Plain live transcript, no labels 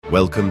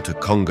Welcome to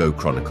Congo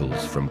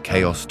Chronicles, From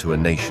Chaos to a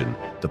Nation,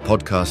 the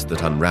podcast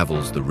that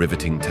unravels the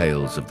riveting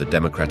tales of the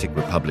Democratic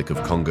Republic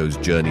of Congo's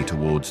journey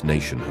towards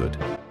nationhood.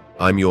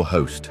 I'm your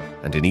host,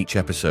 and in each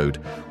episode,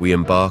 we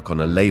embark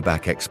on a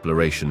layback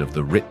exploration of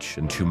the rich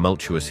and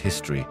tumultuous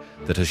history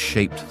that has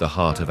shaped the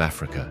heart of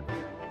Africa.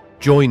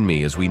 Join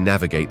me as we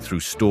navigate through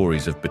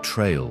stories of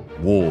betrayal,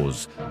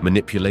 wars,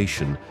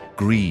 manipulation,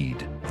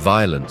 greed,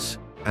 violence,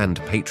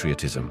 and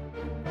patriotism.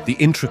 The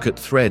intricate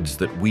threads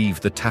that weave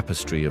the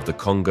tapestry of the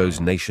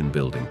Congo's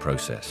nation-building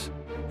process.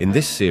 In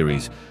this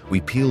series,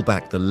 we peel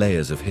back the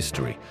layers of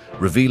history,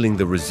 revealing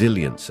the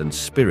resilience and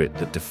spirit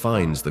that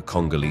defines the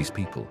Congolese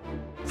people.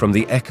 From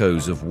the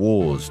echoes of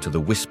wars to the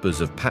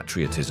whispers of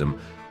patriotism,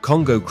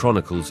 Congo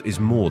Chronicles is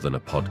more than a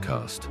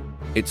podcast.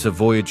 It's a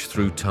voyage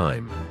through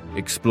time,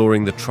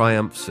 exploring the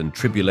triumphs and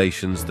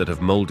tribulations that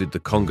have molded the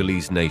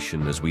Congolese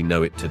nation as we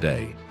know it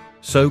today.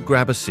 So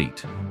grab a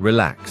seat,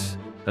 relax,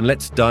 and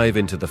let's dive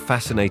into the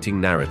fascinating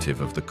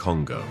narrative of the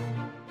Congo.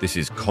 This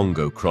is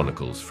Congo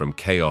Chronicles, From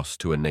Chaos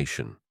to a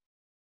Nation.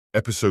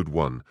 Episode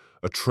 1.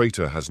 A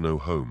Traitor Has No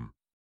Home.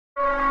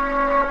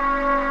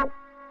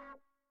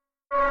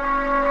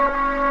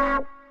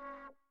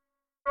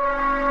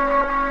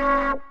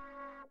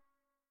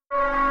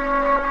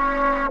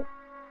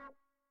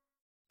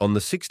 On the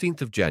 16th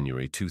of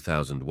January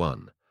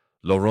 2001,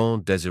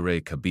 Laurent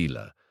Désiré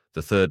Kabila,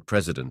 the third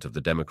president of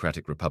the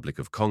Democratic Republic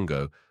of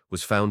Congo,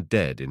 was found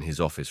dead in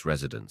his office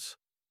residence.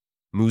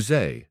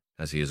 Musée,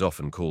 as he is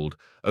often called,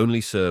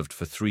 only served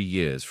for 3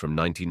 years from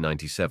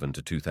 1997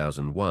 to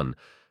 2001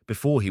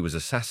 before he was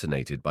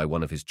assassinated by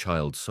one of his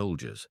child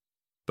soldiers.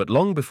 But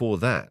long before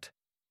that,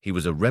 he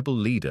was a rebel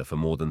leader for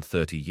more than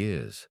 30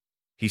 years.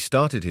 He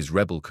started his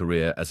rebel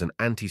career as an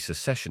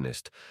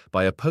anti-secessionist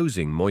by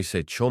opposing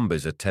Moise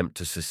Tshombe's attempt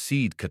to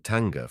secede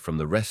Katanga from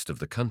the rest of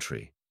the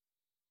country.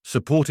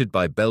 Supported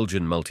by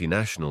Belgian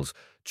multinationals,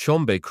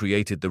 Tshombe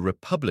created the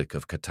Republic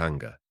of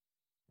Katanga.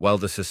 While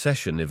the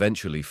secession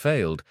eventually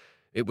failed,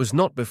 it was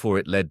not before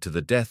it led to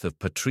the death of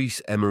Patrice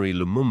Emery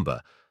Lumumba,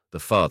 the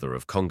father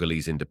of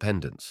Congolese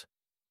independence.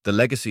 The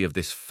legacy of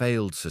this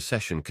failed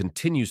secession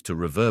continues to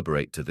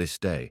reverberate to this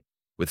day,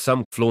 with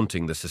some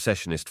flaunting the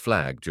secessionist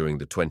flag during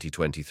the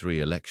 2023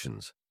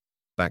 elections.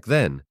 Back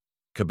then,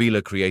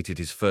 Kabila created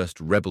his first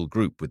rebel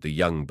group with the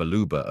young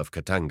Baluba of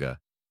Katanga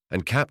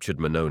and captured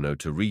Monono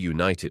to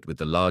reunite it with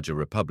the larger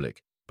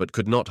republic, but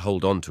could not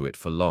hold on to it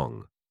for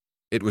long.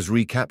 It was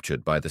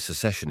recaptured by the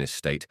secessionist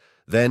state,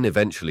 then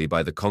eventually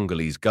by the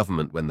Congolese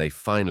government when they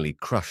finally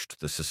crushed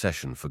the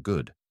secession for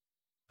good.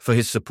 For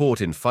his support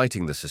in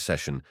fighting the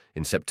secession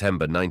in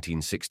September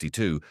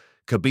 1962,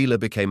 Kabila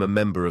became a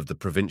member of the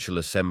Provincial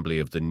Assembly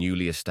of the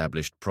newly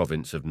established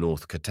province of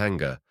North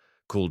Katanga,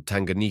 called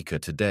Tanganyika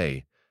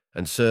today,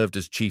 and served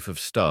as Chief of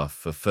Staff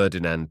for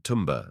Ferdinand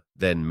Tumba,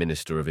 then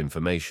Minister of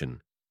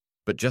Information.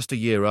 But just a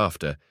year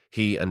after,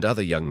 he and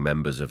other young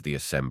members of the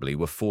assembly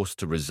were forced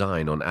to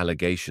resign on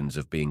allegations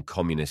of being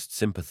communist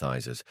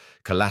sympathizers,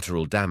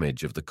 collateral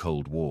damage of the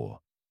Cold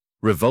War.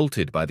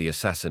 Revolted by the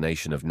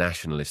assassination of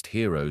nationalist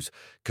heroes,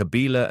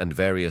 Kabila and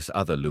various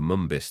other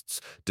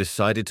Lumumbists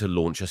decided to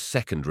launch a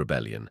second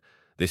rebellion,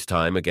 this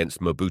time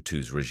against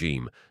Mobutu's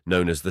regime,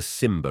 known as the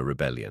Simba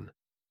Rebellion.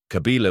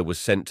 Kabila was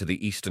sent to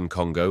the Eastern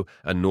Congo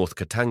and North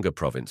Katanga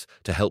province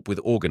to help with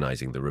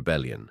organizing the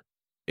rebellion.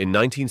 In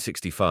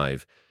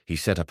 1965, he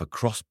set up a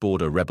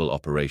cross-border rebel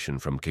operation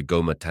from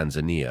Kigoma,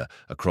 Tanzania,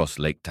 across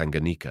Lake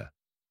Tanganyika.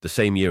 The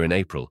same year in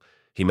April,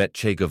 he met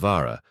Che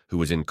Guevara, who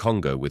was in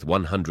Congo with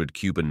 100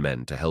 Cuban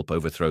men to help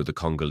overthrow the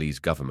Congolese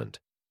government.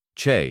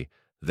 Che,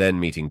 then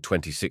meeting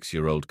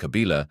 26-year-old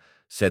Kabila,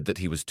 said that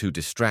he was too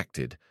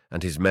distracted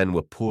and his men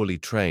were poorly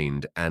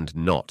trained and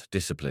not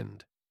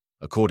disciplined.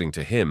 According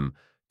to him,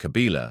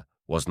 Kabila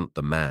wasn't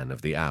the man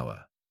of the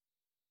hour.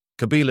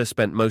 Kabila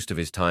spent most of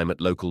his time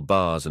at local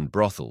bars and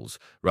brothels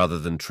rather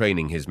than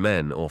training his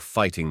men or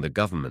fighting the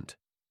government.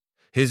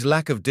 His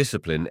lack of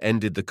discipline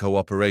ended the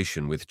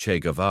cooperation with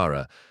Che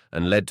Guevara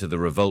and led to the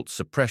revolt's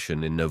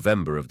suppression in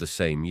November of the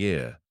same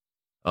year.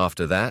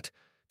 After that,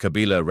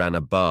 Kabila ran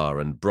a bar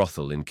and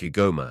brothel in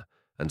Kigoma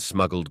and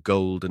smuggled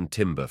gold and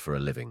timber for a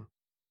living.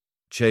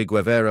 Che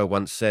Guevara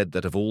once said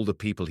that of all the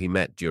people he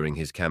met during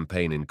his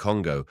campaign in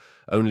Congo,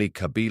 only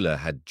Kabila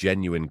had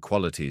genuine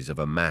qualities of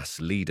a mass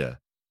leader,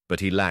 but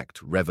he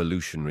lacked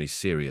revolutionary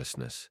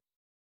seriousness.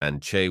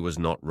 And Che was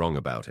not wrong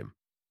about him.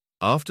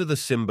 After the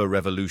Simba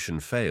Revolution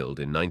failed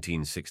in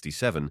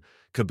 1967,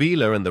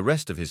 Kabila and the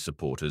rest of his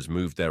supporters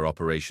moved their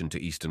operation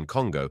to Eastern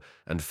Congo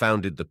and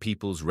founded the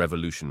People's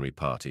Revolutionary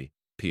Party,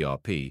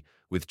 PRP,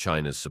 with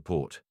China's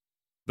support.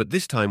 But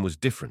this time was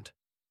different.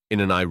 In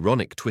an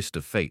ironic twist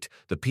of fate,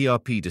 the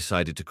PRP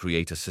decided to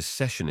create a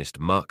secessionist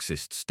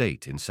Marxist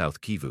state in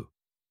South Kivu.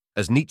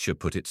 As Nietzsche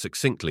put it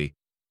succinctly,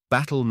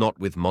 "Battle not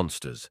with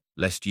monsters,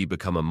 lest ye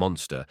become a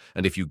monster,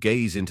 and if you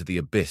gaze into the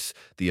abyss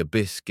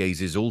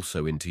gazes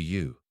also into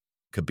you."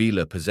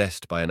 Kabila,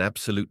 possessed by an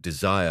absolute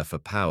desire for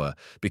power,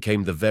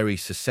 became the very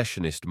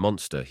secessionist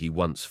monster he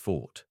once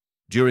fought.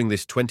 During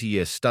this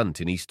 20-year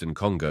stunt in eastern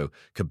Congo,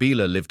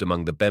 Kabila lived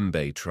among the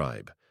Bembe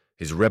tribe.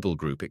 His rebel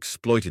group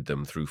exploited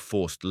them through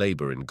forced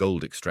labor in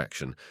gold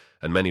extraction,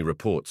 and many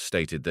reports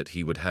stated that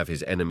he would have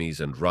his enemies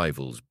and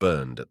rivals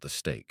burned at the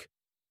stake.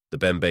 The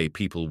Bembe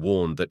people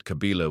warned that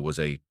Kabila was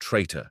a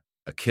traitor,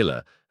 a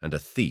killer, and a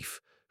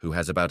thief who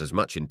has about as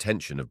much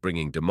intention of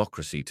bringing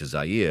democracy to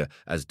Zaire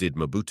as did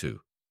Mobutu.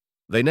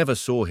 They never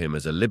saw him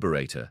as a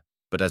liberator,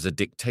 but as a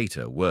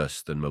dictator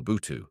worse than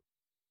Mobutu.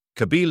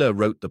 Kabila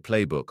wrote the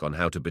playbook on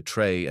how to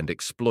betray and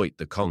exploit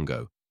the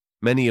Congo.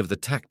 Many of the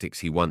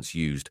tactics he once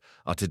used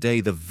are today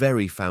the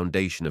very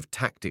foundation of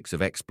tactics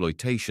of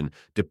exploitation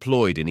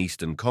deployed in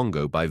eastern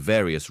Congo by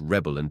various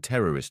rebel and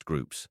terrorist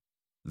groups.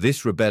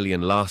 This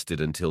rebellion lasted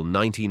until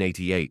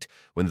 1988,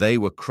 when they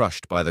were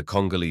crushed by the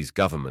Congolese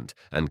government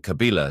and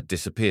Kabila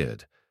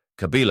disappeared.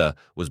 Kabila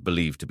was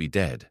believed to be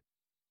dead,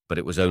 but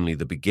it was only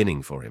the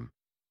beginning for him.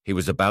 He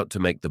was about to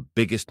make the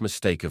biggest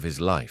mistake of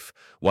his life,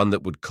 one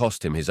that would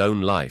cost him his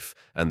own life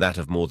and that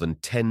of more than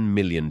 10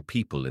 million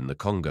people in the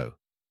Congo.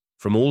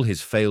 From all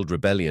his failed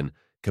rebellion,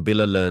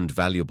 Kabila learned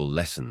valuable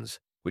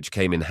lessons, which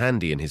came in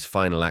handy in his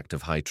final act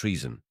of high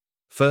treason.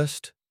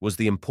 First was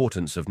the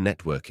importance of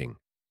networking.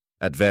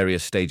 At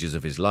various stages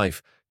of his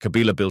life,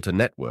 Kabila built a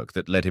network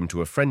that led him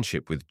to a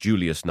friendship with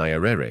Julius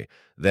Nyerere,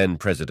 then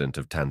president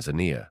of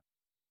Tanzania.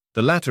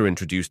 The latter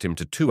introduced him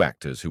to two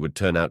actors who would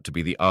turn out to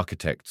be the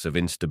architects of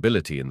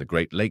instability in the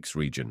Great Lakes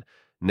region,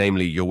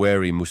 namely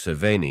Yoweri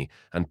Museveni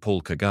and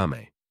Paul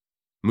Kagame.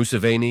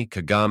 Museveni,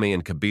 Kagame,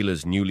 and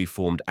Kabila's newly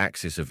formed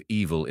axis of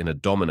evil in a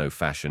domino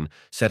fashion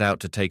set out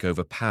to take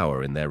over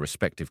power in their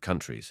respective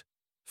countries.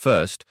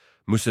 First,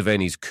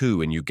 Museveni's coup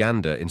in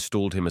Uganda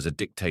installed him as a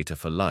dictator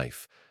for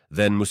life.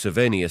 Then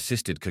Museveni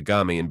assisted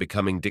Kagame in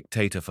becoming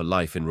dictator for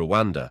life in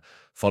Rwanda,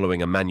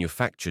 following a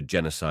manufactured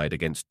genocide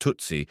against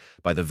Tutsi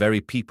by the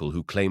very people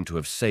who claimed to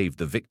have saved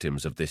the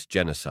victims of this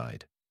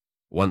genocide.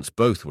 Once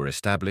both were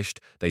established,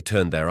 they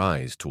turned their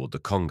eyes toward the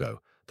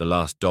Congo, the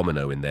last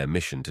domino in their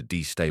mission to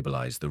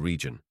destabilize the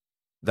region.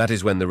 That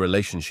is when the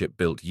relationship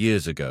built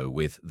years ago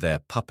with their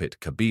puppet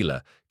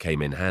Kabila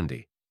came in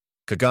handy.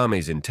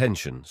 Kagame's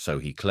intention, so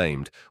he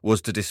claimed,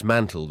 was to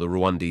dismantle the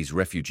Rwandese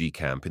refugee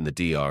camp in the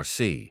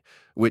DRC,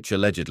 which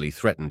allegedly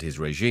threatened his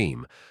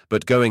regime,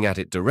 but going at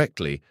it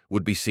directly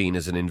would be seen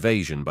as an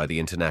invasion by the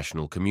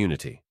international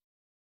community.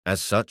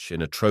 As such,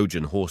 in a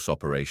Trojan horse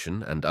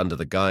operation and under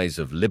the guise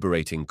of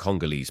liberating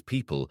Congolese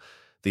people,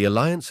 the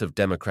Alliance of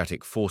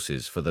Democratic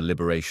Forces for the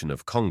Liberation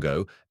of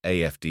Congo,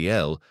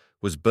 AFDL,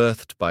 was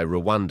birthed by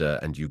Rwanda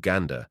and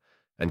Uganda,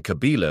 and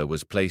Kabila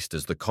was placed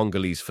as the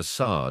Congolese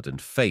facade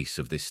and face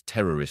of this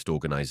terrorist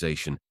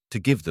organization to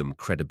give them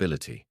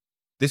credibility.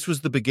 This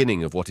was the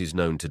beginning of what is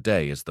known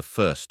today as the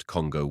First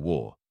Congo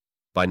War.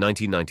 By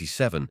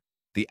 1997,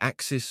 the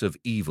axis of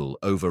evil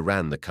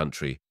overran the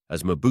country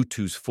as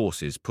Mobutu's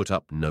forces put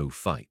up no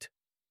fight.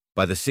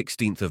 By the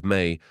 16th of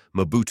May,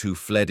 Mobutu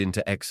fled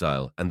into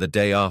exile, and the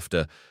day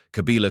after,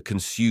 Kabila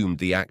consumed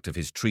the act of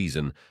his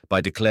treason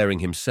by declaring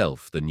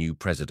himself the new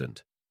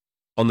president.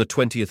 On the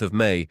 20th of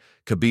May,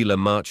 Kabila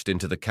marched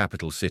into the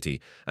capital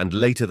city and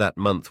later that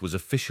month was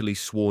officially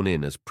sworn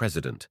in as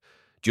president.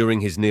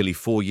 During his nearly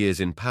 4 years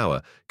in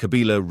power,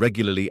 Kabila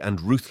regularly and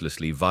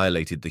ruthlessly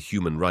violated the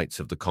human rights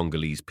of the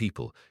Congolese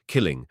people,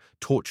 killing,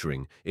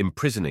 torturing,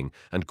 imprisoning,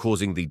 and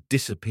causing the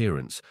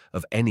disappearance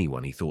of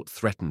anyone he thought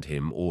threatened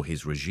him or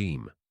his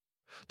regime.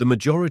 The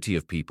majority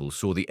of people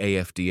saw the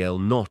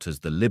AFDL not as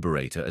the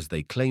liberator as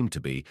they claimed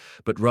to be,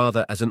 but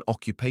rather as an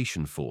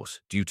occupation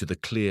force due to the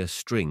clear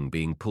string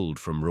being pulled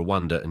from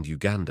Rwanda and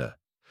Uganda.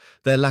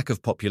 Their lack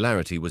of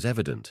popularity was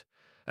evident.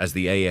 As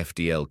the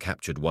AFDL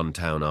captured one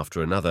town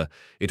after another,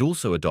 it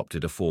also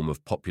adopted a form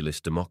of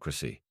populist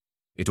democracy.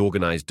 It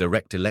organized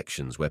direct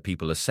elections where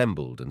people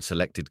assembled and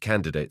selected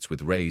candidates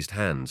with raised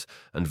hands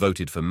and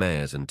voted for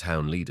mayors and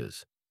town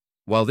leaders.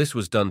 While this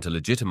was done to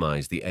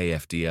legitimize the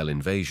AFDL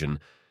invasion,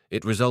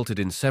 it resulted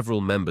in several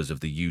members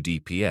of the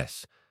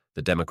UDPS,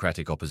 the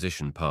Democratic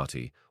Opposition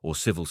Party, or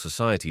civil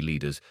society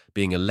leaders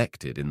being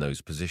elected in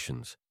those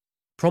positions.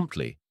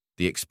 Promptly,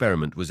 the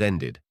experiment was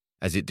ended,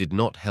 as it did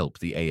not help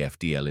the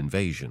AFDL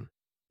invasion.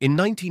 In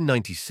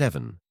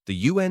 1997, the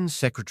UN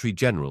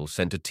Secretary-General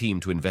sent a team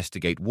to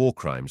investigate war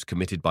crimes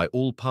committed by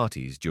all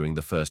parties during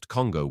the First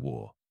Congo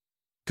War.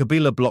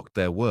 Kabila blocked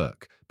their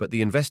work, but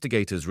the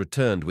investigators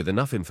returned with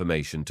enough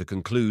information to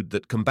conclude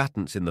that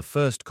combatants in the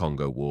First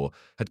Congo War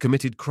had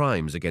committed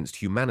crimes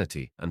against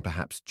humanity and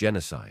perhaps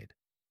genocide.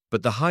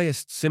 But the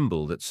highest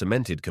symbol that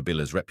cemented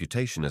Kabila's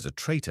reputation as a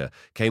traitor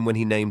came when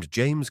he named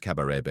James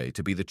Kabarebe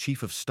to be the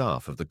chief of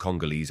staff of the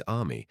Congolese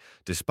army,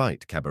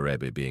 despite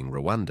Kabarebe being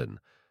Rwandan,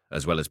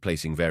 as well as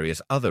placing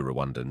various other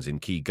Rwandans in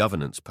key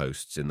governance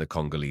posts in the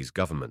Congolese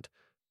government.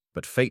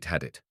 But fate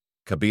had it.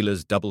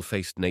 Kabila's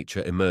double-faced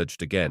nature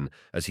emerged again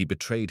as he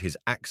betrayed his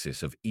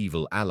axis of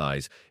evil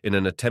allies in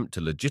an attempt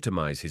to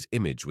legitimize his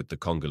image with the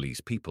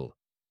Congolese people.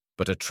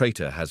 But a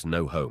traitor has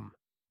no home.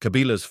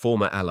 Kabila's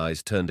former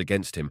allies turned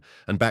against him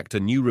and backed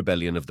a new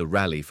rebellion of the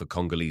Rally for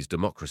Congolese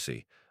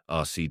Democracy,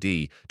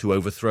 RCD, to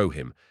overthrow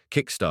him,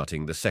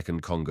 kickstarting the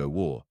Second Congo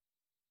War.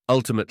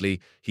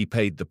 Ultimately, he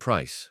paid the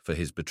price for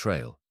his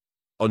betrayal.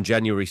 On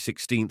January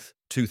 16th,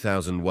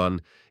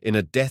 2001, in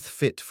a death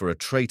fit for a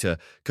traitor,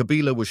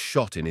 Kabila was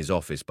shot in his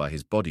office by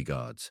his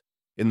bodyguards.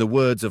 In the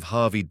words of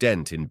Harvey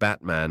Dent in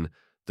Batman,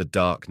 The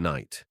Dark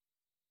Knight,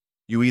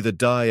 "You either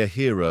die a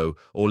hero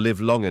or live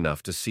long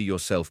enough to see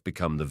yourself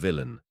become the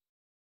villain."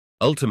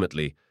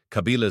 Ultimately,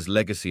 Kabila's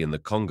legacy in the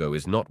Congo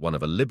is not one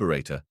of a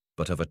liberator,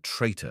 but of a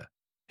traitor.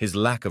 His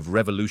lack of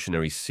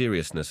revolutionary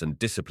seriousness and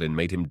discipline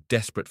made him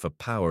desperate for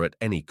power at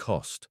any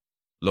cost.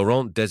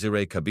 Laurent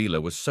Désiré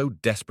Kabila was so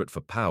desperate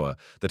for power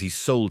that he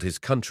sold his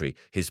country,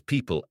 his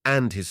people,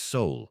 and his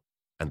soul.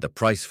 And the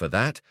price for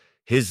that?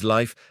 His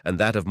life and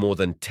that of more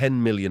than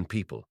 10 million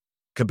people.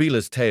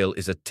 Kabila's tale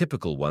is a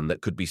typical one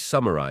that could be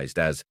summarized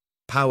as,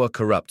 power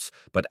corrupts,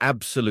 but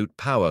absolute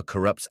power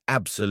corrupts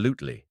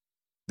absolutely.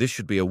 This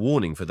should be a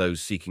warning for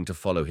those seeking to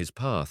follow his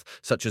path,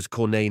 such as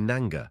Corneille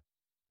Nangaa.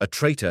 A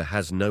traitor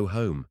has no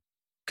home.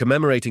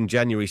 Commemorating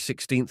January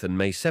 16th and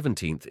May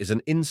 17th is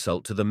an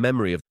insult to the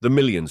memory of the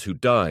millions who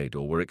died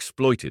or were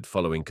exploited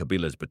following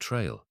Kabila's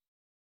betrayal.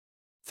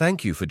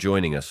 Thank you for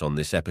joining us on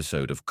this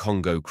episode of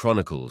Congo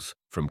Chronicles,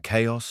 From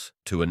Chaos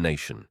to a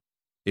Nation.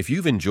 If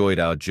you've enjoyed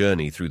our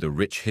journey through the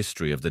rich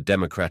history of the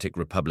Democratic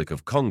Republic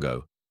of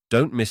Congo,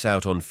 don't miss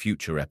out on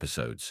future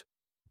episodes.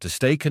 To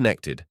stay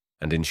connected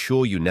and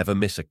ensure you never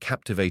miss a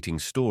captivating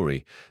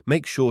story,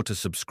 make sure to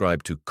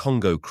subscribe to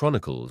Congo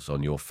Chronicles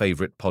on your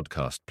favorite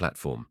podcast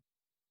platform.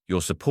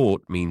 Your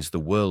support means the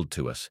world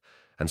to us,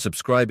 and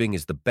subscribing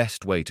is the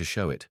best way to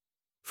show it.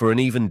 For an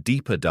even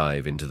deeper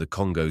dive into the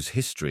Congo's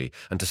history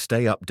and to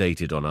stay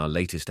updated on our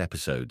latest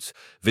episodes,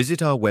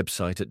 visit our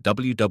website at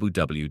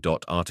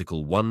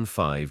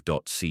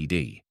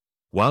www.article15.cd.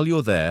 While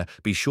you're there,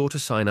 be sure to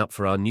sign up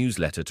for our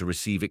newsletter to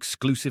receive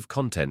exclusive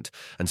content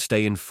and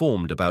stay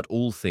informed about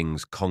all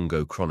things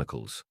Congo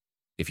Chronicles.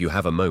 If you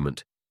have a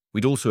moment,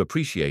 we'd also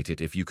appreciate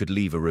it if you could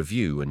leave a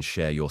review and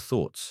share your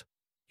thoughts.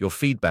 Your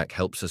feedback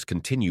helps us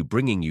continue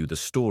bringing you the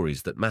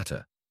stories that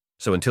matter.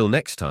 So until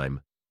next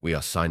time, we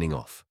are signing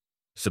off.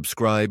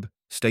 Subscribe,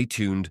 stay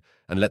tuned,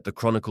 and let the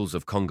Chronicles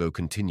of Congo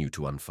continue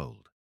to unfold.